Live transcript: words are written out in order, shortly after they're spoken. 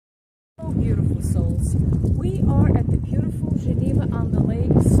Beautiful souls, we are at the beautiful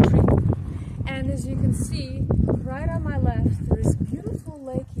Geneva-on-the-Lake street, and as you can see right on my left there is beautiful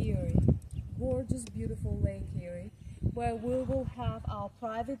Lake Erie, gorgeous beautiful Lake Erie, where we will have our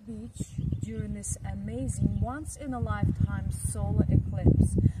private beach during this amazing once-in-a-lifetime solar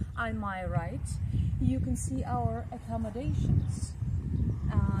eclipse. On my right you can see our accommodations.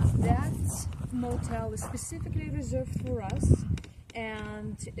 That motel is specifically reserved for us,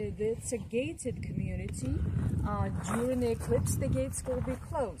 and it's a gated community. During the eclipse the gates will be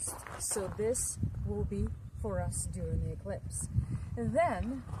closed, so this will be for us during the eclipse. And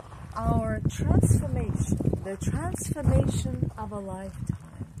then our transformation, the transformation of a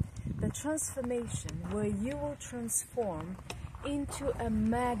lifetime, the transformation where you will transform into a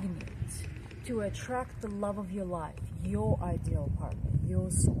magnet to attract the love of your life, your ideal partner, your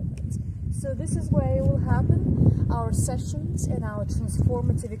soulmate. So this is where it will happen. Our sessions and our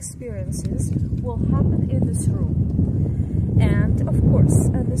transformative experiences will happen in this room. And of course,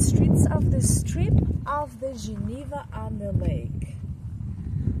 on the streets of the strip of the Geneva-on-the-Lake.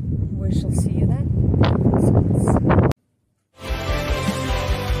 We shall see you